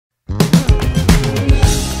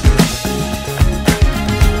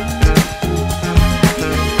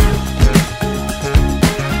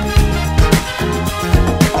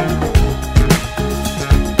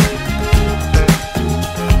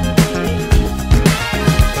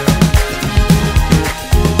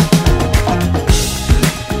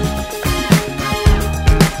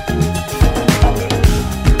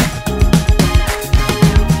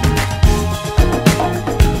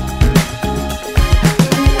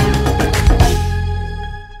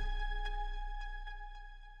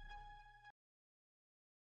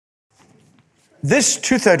this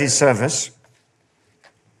 2:30 service,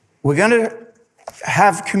 we're going to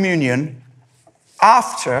have communion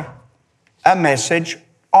after a message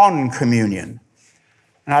on communion.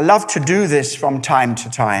 And I love to do this from time to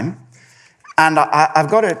time. And I've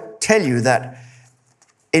got to tell you that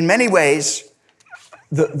in many ways,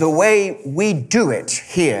 the way we do it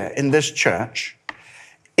here in this church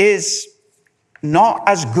is not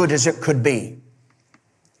as good as it could be.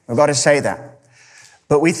 We've got to say that.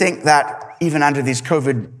 But we think that even under these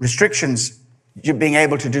COVID restrictions, you being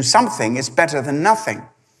able to do something is better than nothing.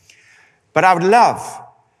 But I would love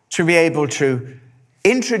to be able to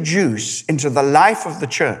introduce into the life of the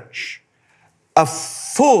church a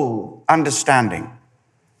full understanding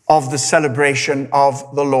of the celebration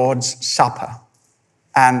of the Lord's Supper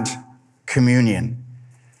and communion.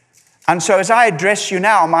 And so as I address you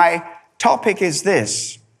now, my topic is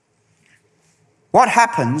this: what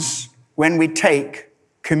happens when we take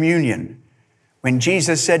communion? When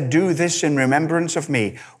Jesus said, "Do this in remembrance of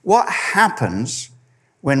me," what happens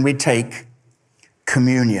when we take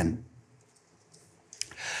communion?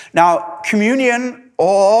 Now, communion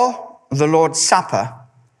or the Lord's Supper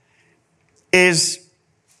is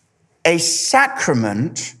a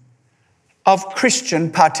sacrament of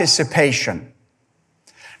Christian participation.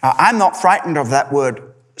 Now, I'm not frightened of that word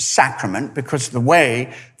sacrament because the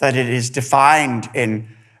way that it is defined in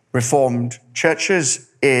Reformed churches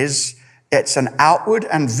is it's an outward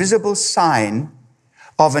and visible sign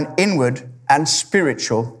of an inward and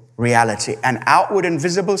spiritual reality. An outward and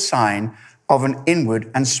visible sign of an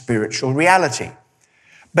inward and spiritual reality.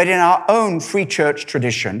 But in our own free church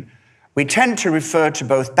tradition, we tend to refer to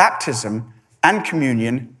both baptism and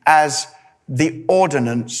communion as the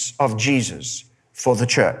ordinance of Jesus for the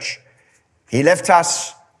church. He left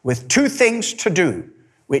us with two things to do,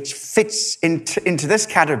 which fits into this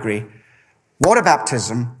category: water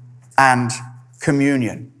baptism and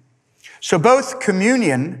communion. So both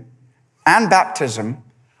communion and baptism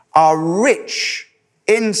are rich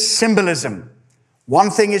in symbolism. One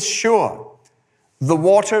thing is sure: the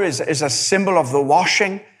water is a symbol of the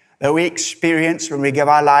washing that we experience when we give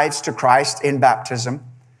our lives to Christ in baptism.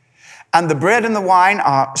 And the bread and the wine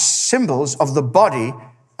are symbols of the body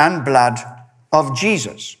and blood of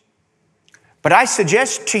Jesus. But I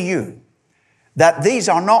suggest to you that these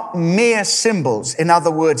are not mere symbols. In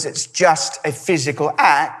other words, it's just a physical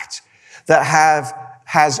act that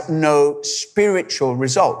has no spiritual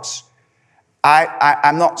results.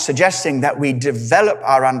 I'm not suggesting that we develop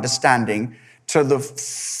our understanding to the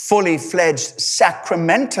fully fledged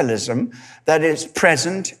sacramentalism that is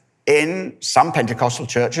present in some Pentecostal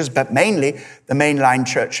churches, but mainly the mainline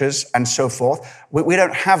churches and so forth. We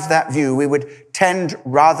don't have that view. We would tend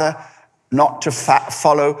rather not to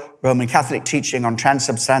follow Roman Catholic teaching on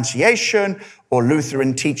transubstantiation or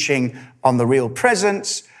Lutheran teaching on the real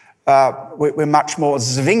presence. We're much more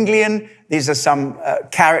Zwinglian. These are some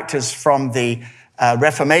characters from the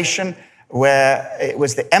Reformation, where it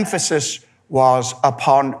was the emphasis was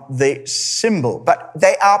upon the symbol. But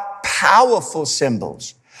they are powerful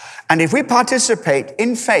symbols. And if we participate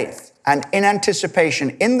in faith and in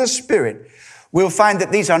anticipation in the Spirit, we'll find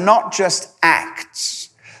that these are not just acts.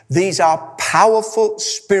 These are powerful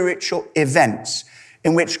spiritual events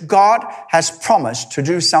in which God has promised to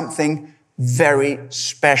do something very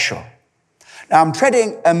special. Now, I'm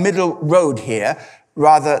treading a middle road here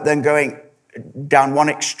rather than going down one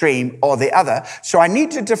extreme or the other. So I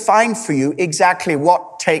need to define for you exactly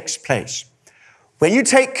what takes place. When you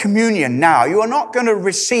take communion now, you are not going to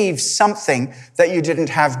receive something that you didn't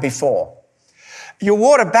have before. Your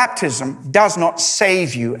water baptism does not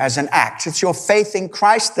save you as an act. It's your faith in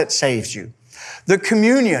Christ that saves you. The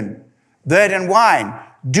communion, bread and wine,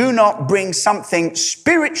 do not bring something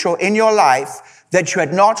spiritual in your life that you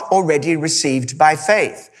had not already received by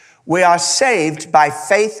faith. We are saved by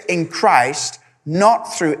faith in Christ,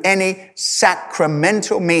 not through any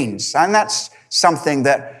sacramental means. And that's something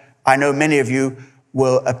that I know many of you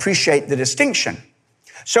will appreciate the distinction.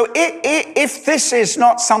 So if this is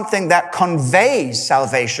not something that conveys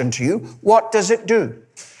salvation to you, what does it do?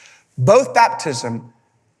 Both baptism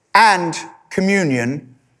and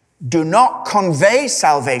communion do not convey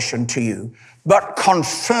salvation to you, but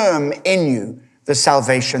confirm in you the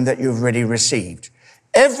salvation that you've already received.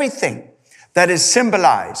 Everything that is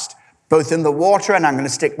symbolized, both in the water, and I'm going to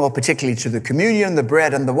stick more particularly to the communion, the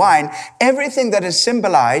bread and the wine, everything that is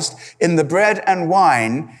symbolized in the bread and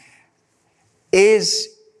wine is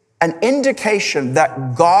an indication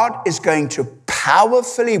that God is going to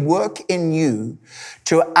powerfully work in you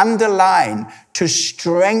to underline, to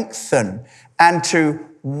strengthen, and to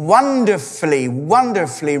wonderfully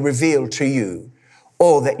reveal to you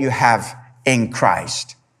all that you have in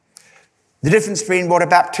Christ. The difference between water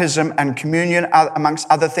baptism and communion, amongst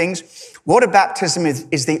other things, water baptism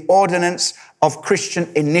is the ordinance of Christian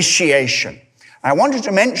initiation. I wanted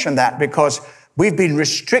to mention that because we've been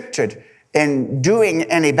restricted in doing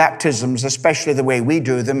any baptisms, especially the way we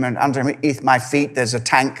do them. And underneath my feet, there's a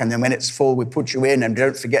tank. And then when it's full, we put you in and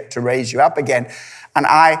don't forget to raise you up again. And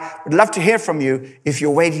I would love to hear from you if you're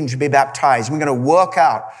waiting to be baptized. We're going to work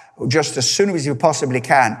out just as soon as you possibly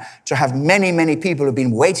can to have many, many people who've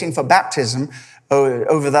been waiting for baptism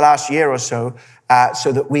over the last year or so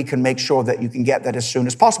that we can make sure that you can get that as soon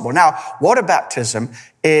as possible. Now, water baptism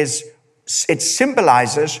it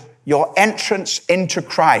symbolizes your entrance into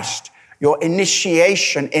Christ, your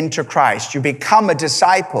initiation into Christ. You become a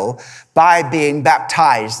disciple by being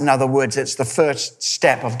baptized. In other words, it's the first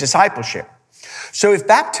step of discipleship. So if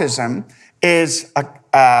baptism is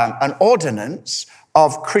an ordinance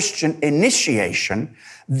of Christian initiation,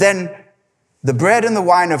 then the bread and the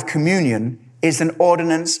wine of communion is an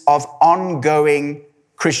ordinance of ongoing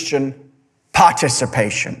Christian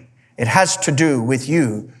participation. It has to do with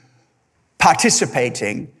you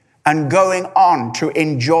participating and going on to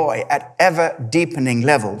enjoy at ever deepening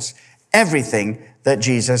levels everything that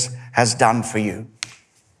Jesus has done for you.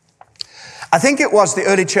 I think it was the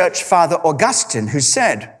early church father Augustine who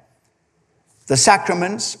said, the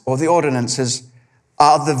sacraments or the ordinances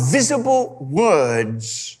are the visible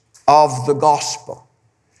words of the gospel,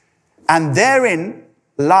 and therein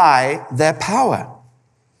lie their power.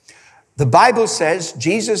 The Bible says,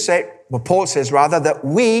 Paul says rather, that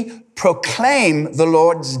we proclaim the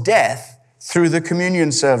Lord's death through the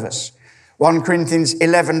communion service. 1 Corinthians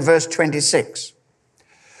 11, verse 26.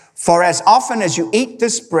 For as often as you eat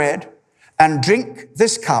this bread and drink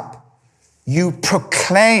this cup, you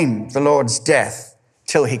proclaim the Lord's death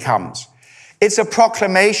till he comes. It's a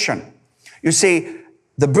proclamation. You see,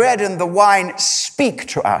 the bread and the wine speak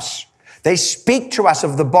to us. They speak to us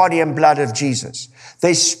of the body and blood of Jesus.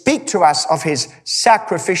 They speak to us of his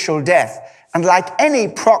sacrificial death. And like any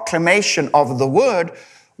proclamation of the word,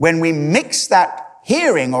 when we mix that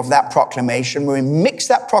hearing of that proclamation, when we mix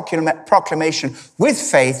that proclamation with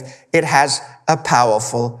faith, it has a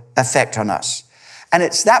powerful effect on us. And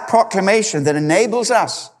it's that proclamation that enables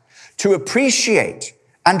us to appreciate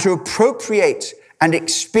and to appropriate and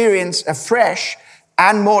experience afresh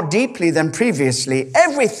and more deeply than previously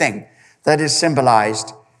everything that is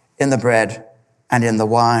symbolized in the bread and in the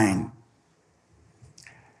wine.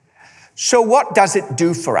 So what does it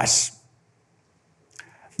do for us?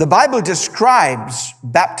 The Bible describes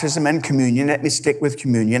baptism and communion, let me stick with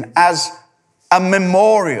communion, as a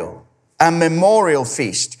memorial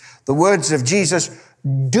feast. The words of Jesus,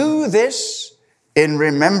 do this in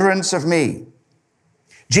remembrance of me.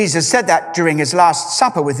 Jesus said that during his Last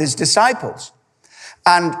Supper with his disciples.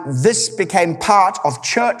 And this became part of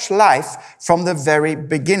church life from the very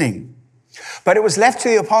beginning. But it was left to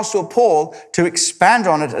the Apostle Paul to expand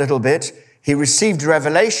on it a little bit. He received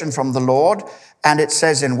revelation from the Lord, and it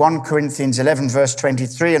says in 1 Corinthians 11, verse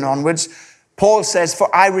 23 and onwards, Paul says,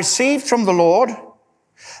 for I received from the Lord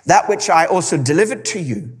that which I also delivered to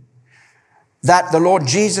you, that the Lord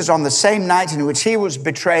Jesus on the same night in which he was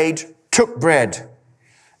betrayed took bread,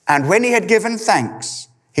 and when he had given thanks,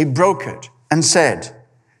 he broke it and said,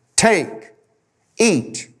 take,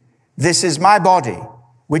 eat, this is my body,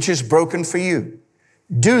 which is broken for you.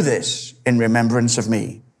 Do this in remembrance of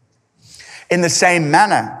me. In the same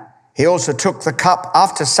manner, he also took the cup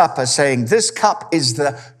after supper, saying, this cup is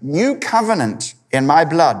the new covenant in my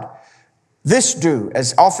blood. This do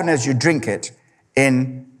as often as you drink it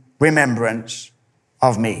in remembrance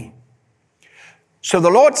of me. So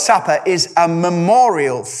the Lord's Supper is a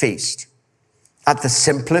memorial feast. At the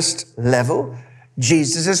simplest level,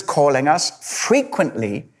 Jesus is calling us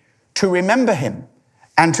frequently to remember him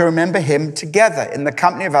and to remember him together in the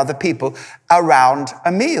company of other people around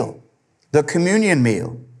a meal, the communion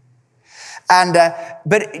meal. And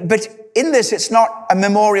but in this, it's not a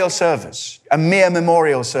memorial service, a mere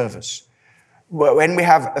memorial service. When we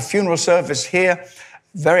have a funeral service here,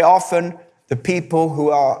 very often the people who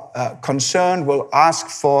are concerned will ask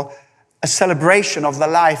for a celebration of the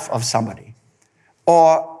life of somebody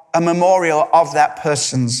or a memorial of that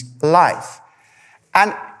person's life.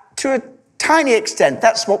 And to a tiny extent,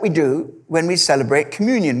 that's what we do when we celebrate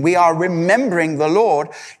communion. We are remembering the Lord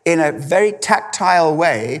in a very tactile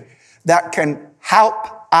way that can help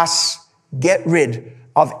us get rid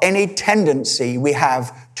of any tendency we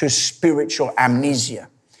have to spiritual amnesia.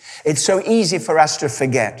 It's so easy for us to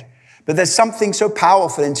forget. But there's something so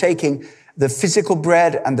powerful in taking the physical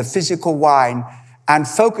bread and the physical wine and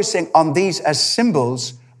focusing on these as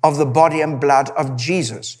symbols of the body and blood of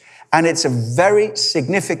Jesus. And it's a very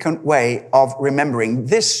significant way of remembering.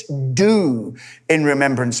 This do in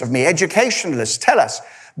remembrance of me. Educationalists tell us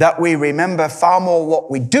that we remember far more what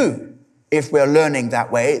we do if we're learning that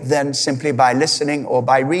way than simply by listening or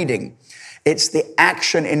by reading. It's the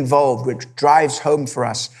action involved which drives home for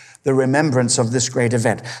us the remembrance of this great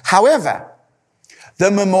event. However,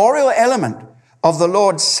 the memorial element of the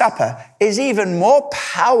Lord's Supper is even more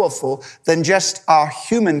powerful than just our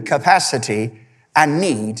human capacity and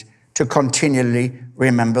need to continually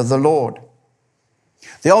remember the Lord.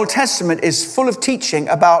 The Old Testament is full of teaching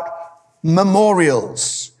about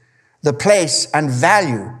memorials, the place and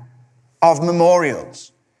value of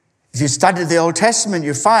memorials. If you study the Old Testament,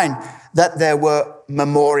 you find that there were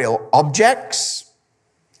memorial objects,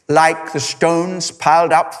 like the stones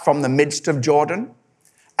piled up from the midst of Jordan.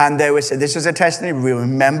 And they would say, this is a testimony. We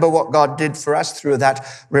remember what God did for us through that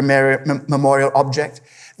memorial object.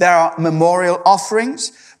 There are memorial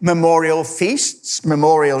offerings, memorial feasts,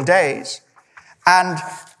 memorial days. And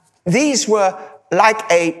these were like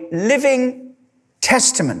a living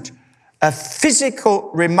testament, a physical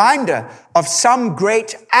reminder of some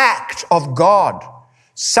great act of God,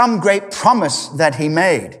 some great promise that he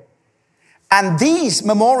made. And these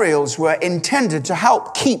memorials were intended to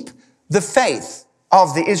help keep the faith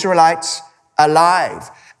of the Israelites alive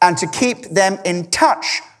and to keep them in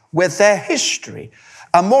touch with their history.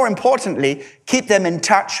 And more importantly, keep them in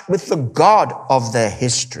touch with the God of their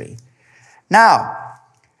history. Now,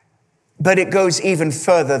 but it goes even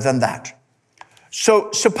further than that.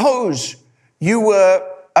 So suppose you were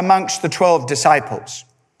amongst the 12 disciples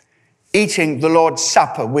eating the Lord's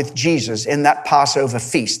Supper with Jesus in that Passover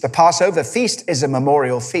feast. The Passover feast is a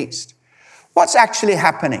memorial feast. What's actually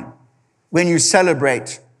happening when you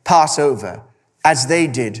celebrate Passover as they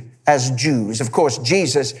did as Jews? Of course,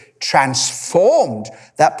 Jesus transformed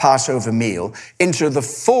that Passover meal into the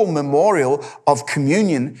full memorial of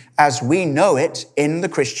communion as we know it in the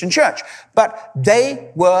Christian church. But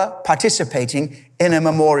they were participating in a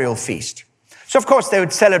memorial feast. So, of course, they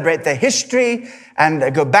would celebrate their history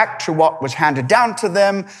and go back to what was handed down to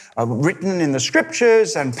them, written in the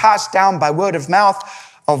scriptures and passed down by word of mouth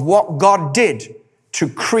of what God did to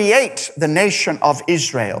create the nation of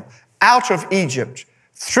Israel out of Egypt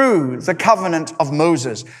through the covenant of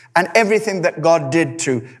Moses and everything that God did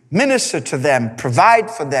to minister to them, provide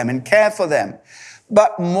for them, and care for them.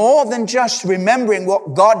 But more than just remembering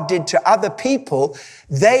what God did to other people,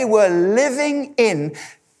 they were living in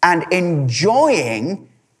and enjoying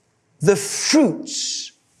the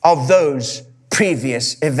fruits of those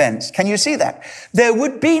previous events. Can you see that? There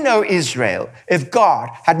would be no Israel if God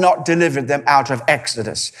had not delivered them out of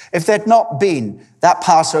Exodus, if there'd not been that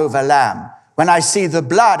Passover lamb. When I see the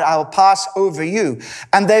blood, I'll pass over you.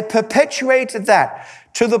 And they perpetuated that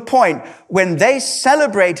to the point when they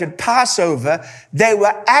celebrated Passover, they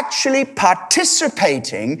were actually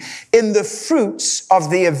participating in the fruits of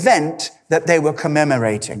the event that they were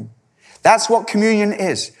commemorating. That's what communion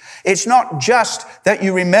is. It's not just that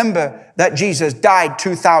you remember that Jesus died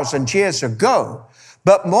 2,000 years ago,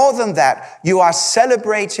 but more than that, you are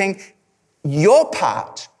celebrating your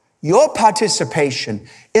part, your participation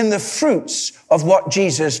in the fruits of what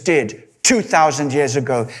Jesus did 2,000 years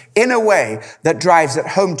ago in a way that drives it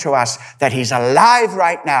home to us that he's alive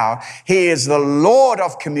right now. He is the Lord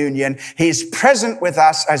of communion. He's present with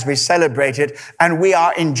us as we celebrate it, and we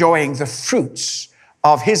are enjoying the fruits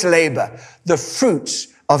of his labor, the fruits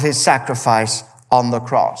of his sacrifice on the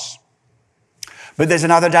cross. But there's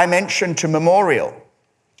another dimension to memorial.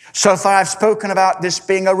 So far I've spoken about this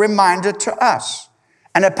being a reminder to us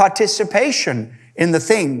and a participation in the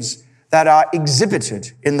things that are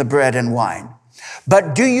exhibited in the bread and wine.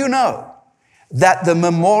 But do you know that the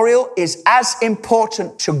memorial is as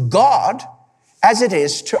important to God as it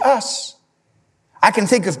is to us? I can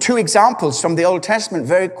think of two examples from the Old Testament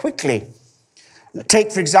very quickly.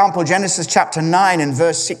 Take, for example, Genesis chapter 9 and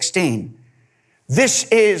verse 16. This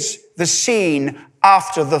is the scene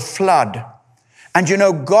after the flood. And you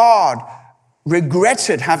know, God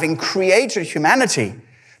regretted having created humanity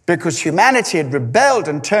because humanity had rebelled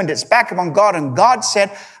and turned its back upon God. And God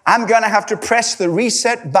said, I'm going to have to press the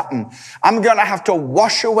reset button. I'm going to have to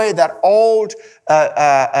wash away that old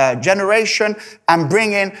generation and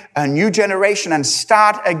bring in a new generation and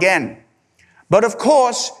start again. But of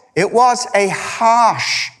course, it was a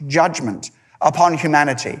harsh judgment upon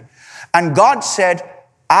humanity. And God said,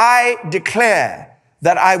 I declare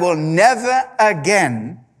that I will never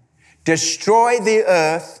again destroy the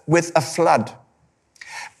earth with a flood.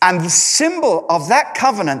 And the symbol of that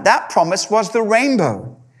covenant, that promise, was the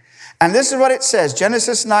rainbow. And this is what it says,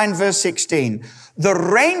 Genesis 9, verse 16. The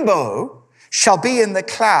rainbow shall be in the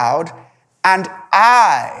cloud, and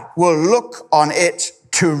I will look on it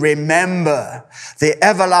to remember the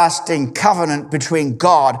everlasting covenant between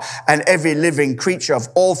God and every living creature of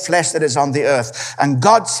all flesh that is on the earth. And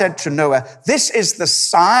God said to Noah, this is the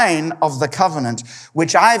sign of the covenant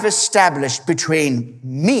which I've established between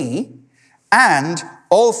me and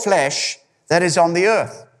all flesh that is on the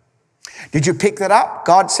earth. Did you pick that up?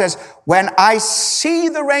 God says, when I see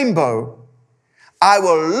the rainbow, I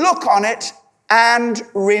will look on it and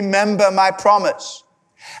remember my promise.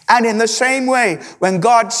 And in the same way, when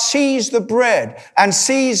God sees the bread and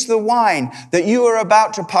sees the wine that you are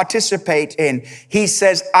about to participate in, he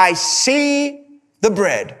says, I see the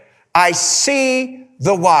bread, I see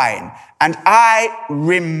the wine, and I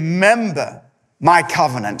remember my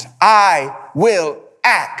covenant. I will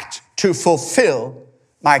act to fulfill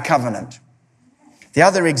my covenant. The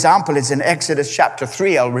other example is in Exodus chapter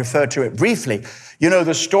 3. I'll refer to it briefly. You know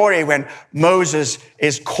the story when Moses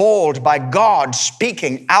is called by God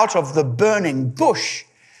speaking out of the burning bush.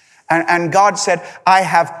 And God said, I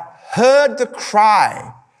have heard the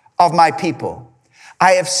cry of my people.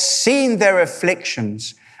 I have seen their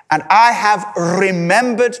afflictions, and I have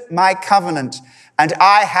remembered my covenant, and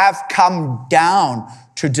I have come down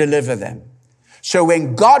to deliver them. So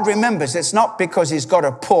when God remembers, it's not because he's got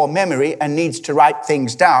a poor memory and needs to write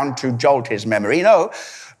things down to jolt his memory. No,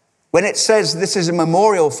 when it says this is a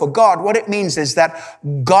memorial for God, what it means is that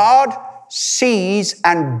God sees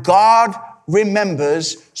and God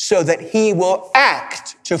remembers so that he will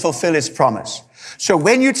act to fulfill his promise. So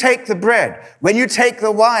when you take the bread, when you take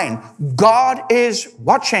the wine, God is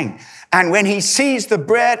watching. And when he sees the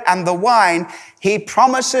bread and the wine, he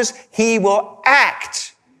promises he will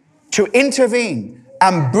act to intervene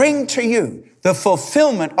and bring to you the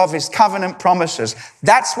fulfillment of his covenant promises.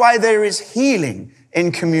 That's why there is healing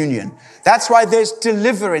in communion. That's why there's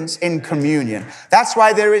deliverance in communion. That's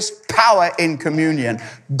why there is power in communion.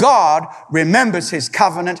 God remembers his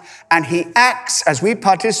covenant, and he acts as we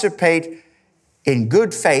participate in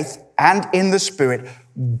good faith and in the Spirit.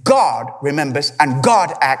 God remembers, and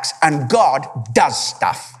God acts, and God does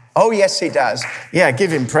stuff. Oh, yes, he does. Yeah,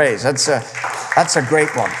 give him praise. That's a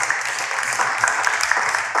great one.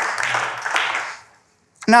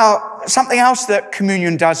 Now, something else that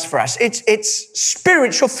communion does for us, it's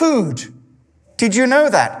spiritual food. Did you know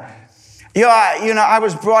that? I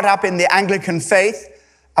was brought up in the Anglican faith.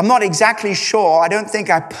 I'm not exactly sure. I don't think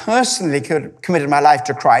I personally committed my life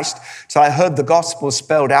to Christ. So I heard the gospel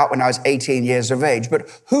spelled out when I was 18 years of age. But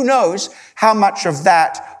who knows how much of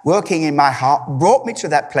that working in my heart brought me to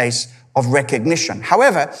that place of recognition.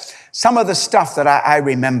 However, some of the stuff that I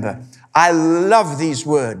remember, I love these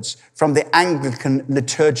words from the Anglican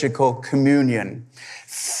liturgical communion.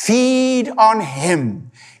 Feed on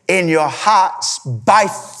him in your hearts by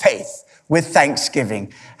faith with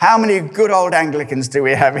thanksgiving. How many good old Anglicans do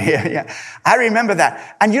we have here? Yeah. I remember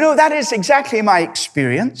that. And that is exactly my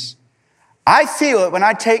experience. I feel that when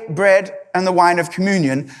I take bread and the wine of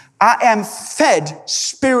communion, I am fed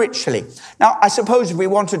spiritually. Now, I suppose if we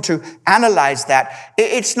wanted to analyze that,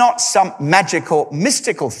 it's not some magical,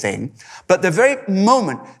 mystical thing, but the very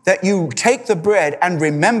moment that you take the bread and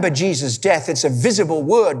remember Jesus' death, it's a visible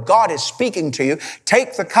word. God is speaking to you.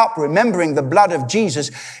 Take the cup, remembering the blood of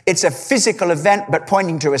Jesus. It's a physical event, but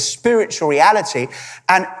pointing to a spiritual reality.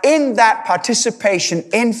 And in that participation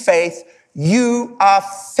in faith, you are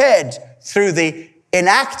fed through the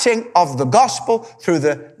enacting of the gospel, through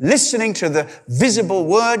the listening to the visible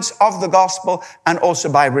words of the gospel, and also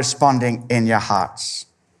by responding in your hearts.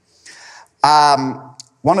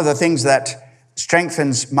 One of the things that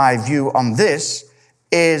strengthens my view on this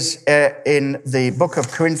is in the book of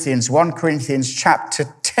Corinthians, 1 Corinthians chapter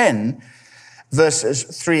 10, verses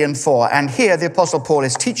 3 and 4. And here the Apostle Paul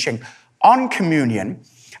is teaching on communion.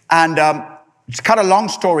 And to cut a long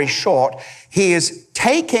story short, he is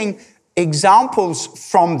taking examples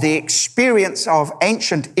from the experience of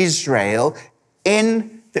ancient Israel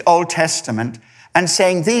in the Old Testament and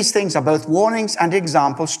saying these things are both warnings and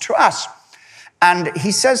examples to us. And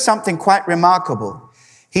he says something quite remarkable.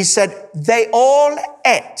 He said, they all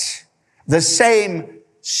ate the same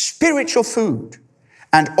spiritual food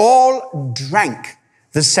and all drank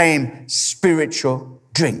the same spiritual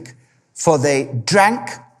drink, for they drank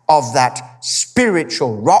of that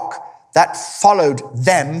spiritual rock that followed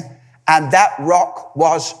them, and that rock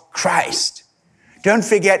was Christ. Don't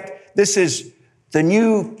forget, this is the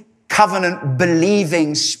new covenant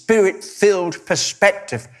believing, spirit-filled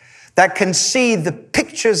perspective that can see the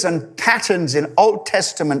pictures and patterns in Old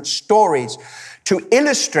Testament stories to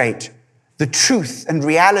illustrate the truth and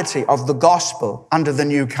reality of the gospel under the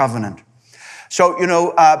new covenant. So,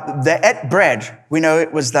 they ate bread. We know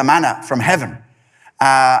it was the manna from heaven.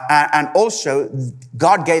 And also,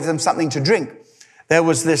 God gave them something to drink. There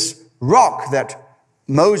was this rock that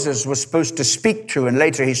Moses was supposed to speak to, and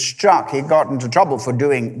later he struck. He got into trouble for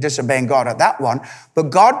disobeying God at that one.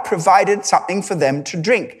 But God provided something for them to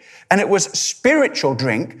drink. And it was spiritual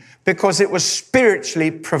drink because it was spiritually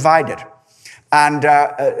provided. And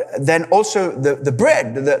then also the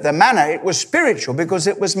bread, the manna, it was spiritual because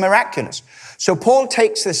it was miraculous. So Paul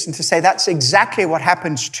takes this and to say that's exactly what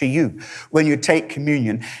happens to you when you take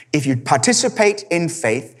communion. If you participate in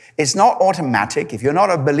faith, it's not automatic. If you're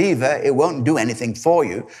not a believer, it won't do anything for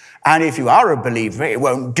you. And if you are a believer, it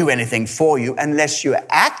won't do anything for you unless you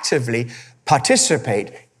actively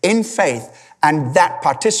participate in faith. And that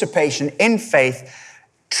participation in faith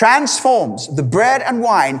transforms the bread and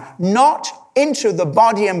wine not into the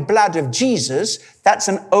body and blood of Jesus. That's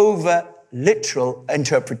an over-literal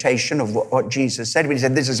interpretation of what Jesus said. When he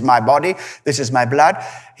said, this is my body, this is my blood,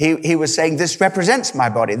 he was saying, this represents my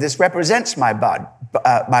body, this represents my blood.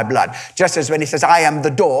 Just as when he says, I am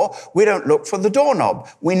the door, we don't look for the doorknob.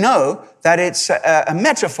 We know that it's a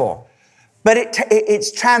metaphor. But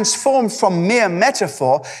it's transformed from mere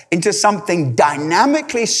metaphor into something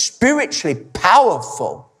dynamically, spiritually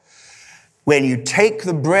powerful when you take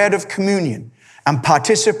the bread of communion and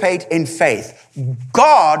participate in faith.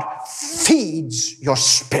 God feeds your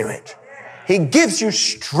spirit. He gives you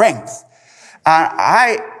strength.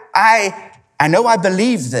 I know I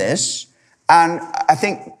believe this, and I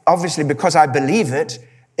think obviously because I believe it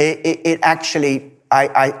actually,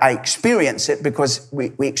 I experience it because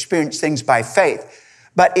we experience things by faith.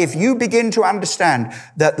 But if you begin to understand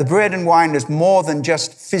that the bread and wine is more than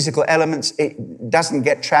just physical elements, it doesn't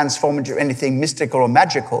get transformed into anything mystical or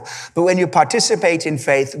magical. But when you participate in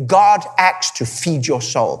faith, God acts to feed your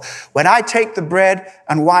soul. When I take the bread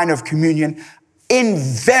and wine of communion,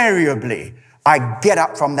 invariably, I get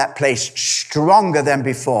up from that place stronger than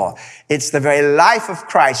before. It's the very life of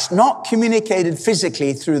Christ, not communicated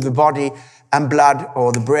physically through the body and blood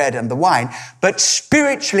or the bread and the wine, but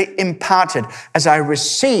spiritually imparted as I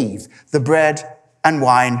receive the bread and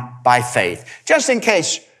wine by faith. Just in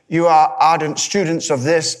case you are ardent students of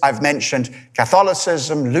this, I've mentioned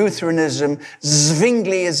Catholicism, Lutheranism,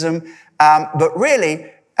 Zwingliism, but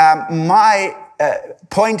really my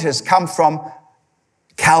point has come from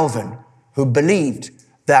Calvin, who believed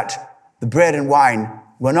that the bread and wine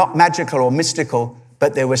were not magical or mystical,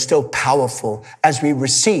 but they were still powerful as we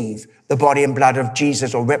receive the body and blood of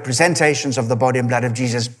Jesus, or representations of the body and blood of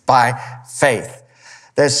Jesus by faith.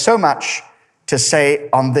 There's so much to say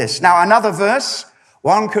on this. Now, another verse,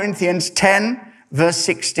 1 Corinthians 10, verse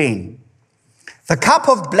 16. The cup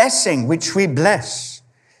of blessing which we bless,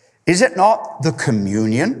 is it not the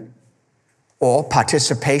communion or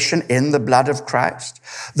participation in the blood of Christ?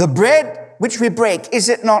 The bread which we break, is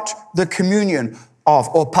it not the communion of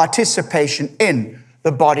or participation in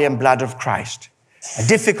the body and blood of Christ? A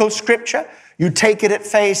difficult scripture. You take it at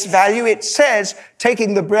face value. It says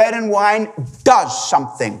taking the bread and wine does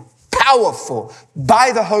something powerful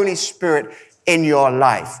by the Holy Spirit in your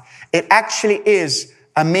life. It actually is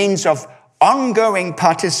a means of ongoing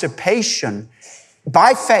participation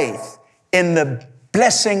by faith in the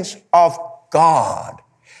blessings of God,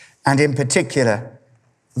 and in particular,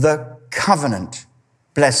 the covenant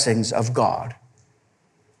blessings of God.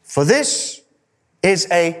 For this is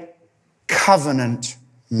a covenant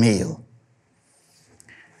meal.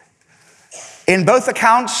 In both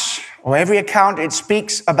accounts, or every account, it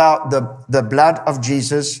speaks about the blood of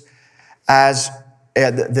Jesus as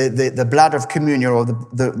the blood of communion, or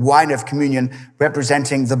the wine of communion,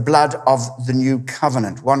 representing the blood of the new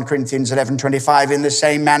covenant. 1 Corinthians 11:25, in the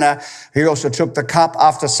same manner, he also took the cup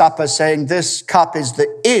after supper, saying, this cup is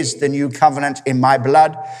the new covenant in my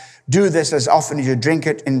blood. Do this as often as you drink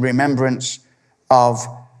it in remembrance of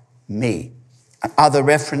me. And other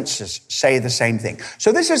references say the same thing.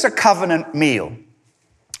 So this is a covenant meal.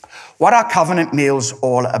 What are covenant meals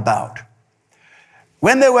all about?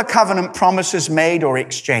 When there were covenant promises made or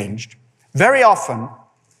exchanged, very often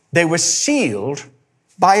they were sealed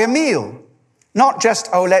by a meal. Not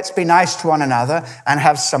just, let's be nice to one another and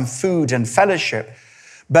have some food and fellowship.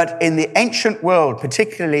 But in the ancient world,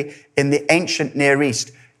 particularly in the ancient Near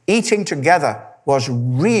East, eating together was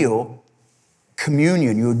real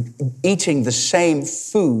communion. You're eating the same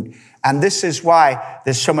food. And this is why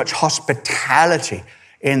there's so much hospitality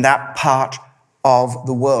in that part of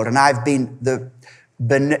the world. And I've benefited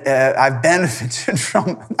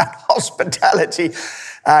from that hospitality,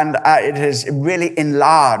 and it has really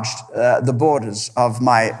enlarged the borders of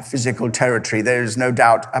my physical territory. There is no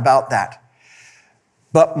doubt about that.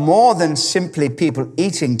 but more than simply people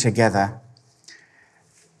eating together.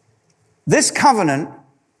 This covenant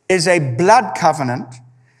is a blood covenant,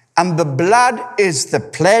 and the blood is the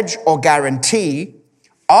pledge or guarantee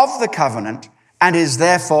of the covenant and is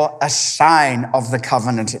therefore a sign of the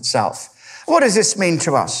covenant itself. What does this mean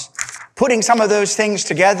to us? Putting some of those things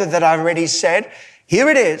together that I've already said, here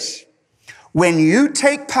it is. When you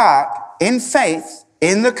take part in faith,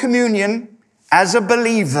 in the communion, as a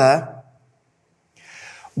believer,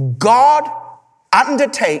 God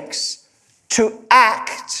undertakes to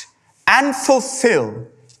act and fulfill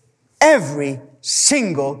every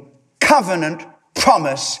single covenant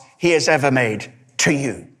promise he has ever made to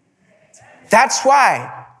you. That's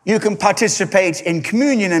why you can participate in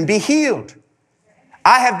communion and be healed.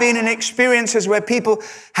 I have been in experiences where people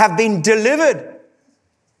have been delivered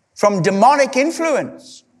from demonic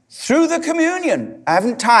influence through the communion. I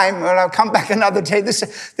haven't time, well, I'll come back another day.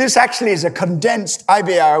 This actually is a condensed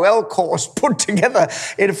IBRL course put together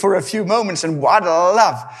for a few moments, and I'd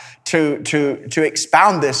love to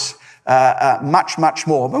expound this much, much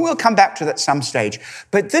more. But we'll come back to that some stage.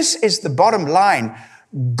 But this is the bottom line.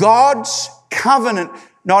 God's covenant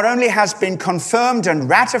not only has been confirmed and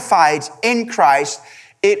ratified in Christ,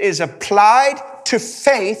 it is applied to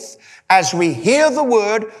faith as we hear the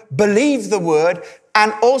word, believe the word,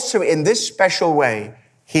 and also in this special way,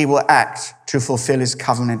 he will act to fulfill his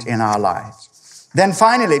covenant in our lives. Then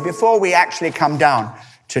finally, before we actually come down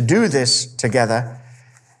to do this together,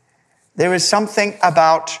 there is something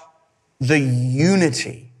about the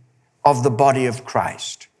unity of the body of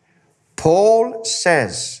Christ. Paul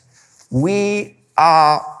says, we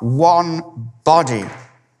are one body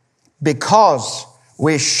because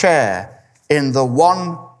we share in the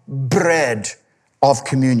one bread of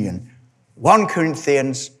communion. 1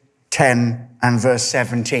 Corinthians 10 and verse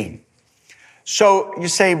 17. So you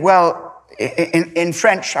say, well, in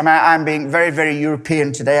French, I'm being very, very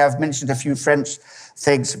European today. I've mentioned a few French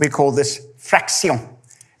things. We call this fraction.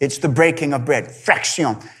 It's the breaking of bread,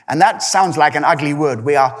 fraction. And that sounds like an ugly word.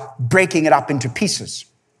 We are breaking it up into pieces.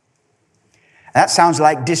 That sounds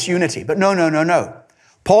like disunity. But no.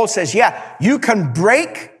 Paul says, yeah, you can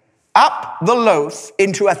break up the loaf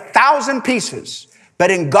into 1,000 pieces, but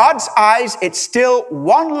in God's eyes, it's still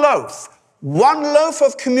one loaf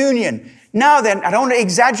of communion. Now then, I don't want to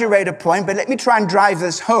exaggerate a point, but let me try and drive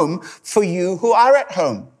this home for you who are at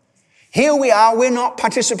home. Here we are, we're not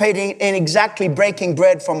participating in exactly breaking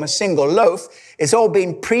bread from a single loaf. It's all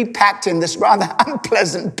been pre-packed in this rather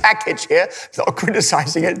unpleasant package here. Not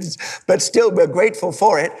criticizing it, but still we're grateful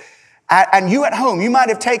for it. And you at home, you might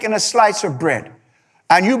have taken a slice of bread,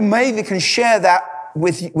 and you maybe can share that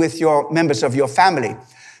with your members of your family.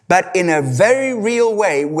 But in a very real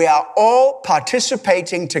way, we are all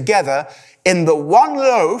participating together in the one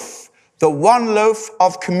loaf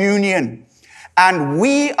of communion. And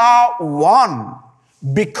we are one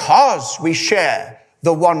because we share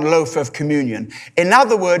the one loaf of communion. In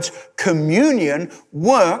other words, communion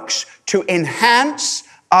works to enhance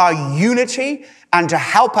our unity and to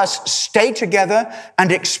help us stay together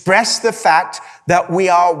and express the fact that we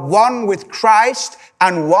are one with Christ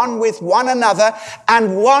and one with one another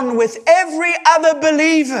and one with every other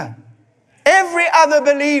believer. Every other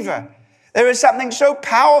believer. There is something so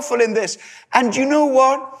powerful in this. And you know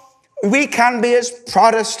what? We can be, as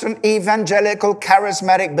Protestant, evangelical,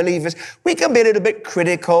 charismatic believers, we can be a little bit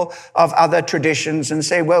critical of other traditions and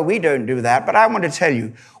say, well, we don't do that. But I want to tell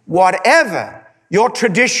you, whatever your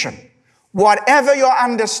tradition, whatever your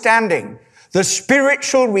understanding, the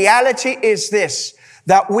spiritual reality is this,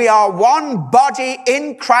 that we are one body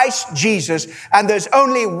in Christ Jesus, and there's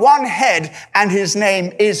only one head, and his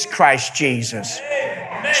name is Christ Jesus.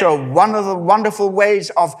 Amen. So one of the wonderful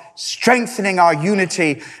ways of strengthening our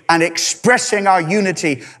unity and expressing our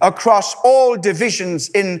unity across all divisions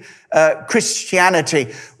in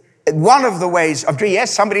Christianity, one of the ways of,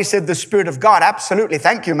 yes, somebody said the Spirit of God. Absolutely.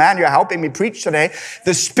 Thank you, man. You're helping me preach today.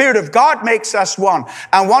 The Spirit of God makes us one.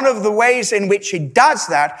 And one of the ways in which he does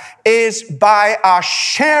that is by our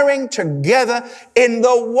sharing together in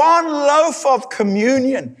the one loaf of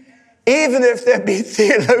communion. Even if there be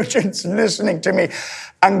theologians listening to me,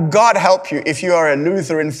 and God help you if you are a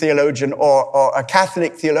Lutheran theologian or a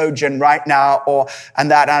Catholic theologian right now,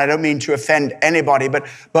 and I don't mean to offend anybody,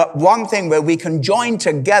 but one thing where we can join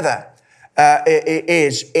together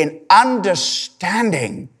is in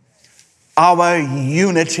understanding our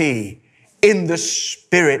unity in the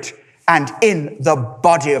Spirit and in the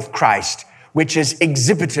body of Christ, which is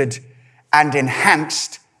exhibited and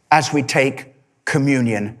enhanced as we take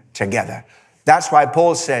communion together. That's why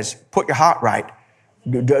Paul says, put your heart right.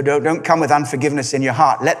 Don't come with unforgiveness in your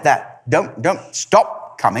heart. Let that, don't stop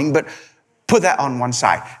coming, but put that on one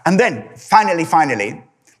side. And then finally,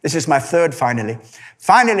 this is my third finally,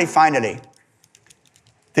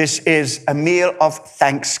 this is a meal of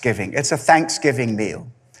thanksgiving. It's a Thanksgiving meal.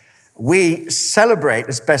 We celebrate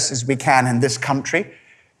as best as we can in this country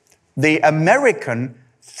the American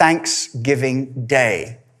Thanksgiving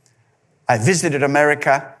Day. I visited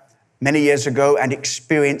America many years ago and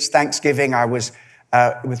experienced Thanksgiving. I was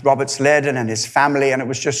with Robert Sladen and his family, and it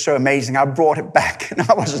was just so amazing. I brought it back, and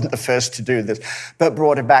I wasn't the first to do this, but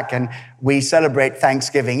brought it back, and we celebrate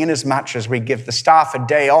Thanksgiving in as much as we give the staff a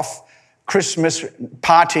day off. Christmas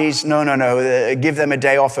parties, no, give them a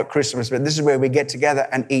day off at Christmas, but this is where we get together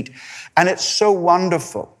and eat. And it's so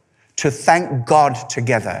wonderful to thank God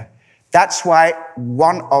together. That's why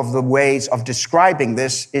one of the ways of describing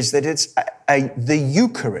this is that it's the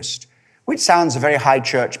Eucharist, which sounds a very high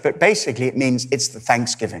church, but basically it means it's the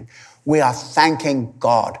Thanksgiving. We are thanking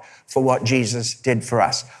God for what Jesus did for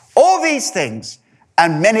us. All these things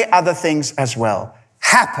and many other things as well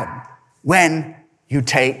happen when you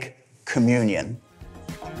take communion.